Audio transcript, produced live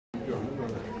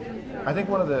I think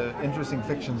one of the interesting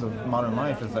fictions of modern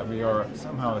life is that we are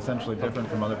somehow essentially different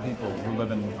from other people who live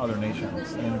in other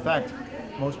nations. And in fact,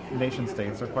 most nation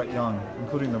states are quite young,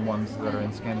 including the ones that are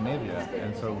in Scandinavia.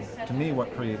 And so, to me,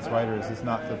 what creates writers is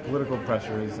not the political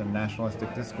pressures and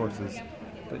nationalistic discourses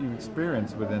that you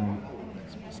experience within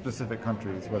specific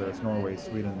countries, whether it's Norway,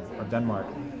 Sweden, or Denmark.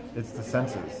 It's the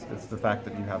senses. It's the fact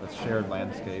that you have a shared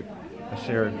landscape, a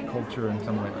shared culture in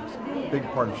some ways, a big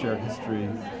part of shared history,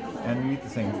 and you eat the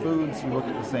same foods, you look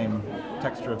at the same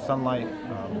texture of sunlight,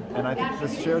 and I think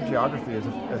this shared geography is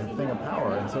a thing of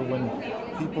power. And so when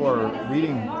people are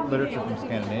reading literature from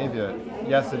Scandinavia,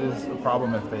 yes, it is a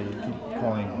problem if they keep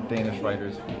calling Danish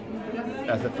writers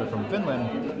as if they're from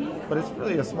Finland, but it's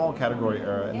really a small category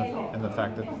error in the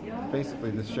fact that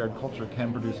basically this shared culture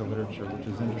can produce a literature which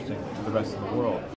is interesting to the rest of the world.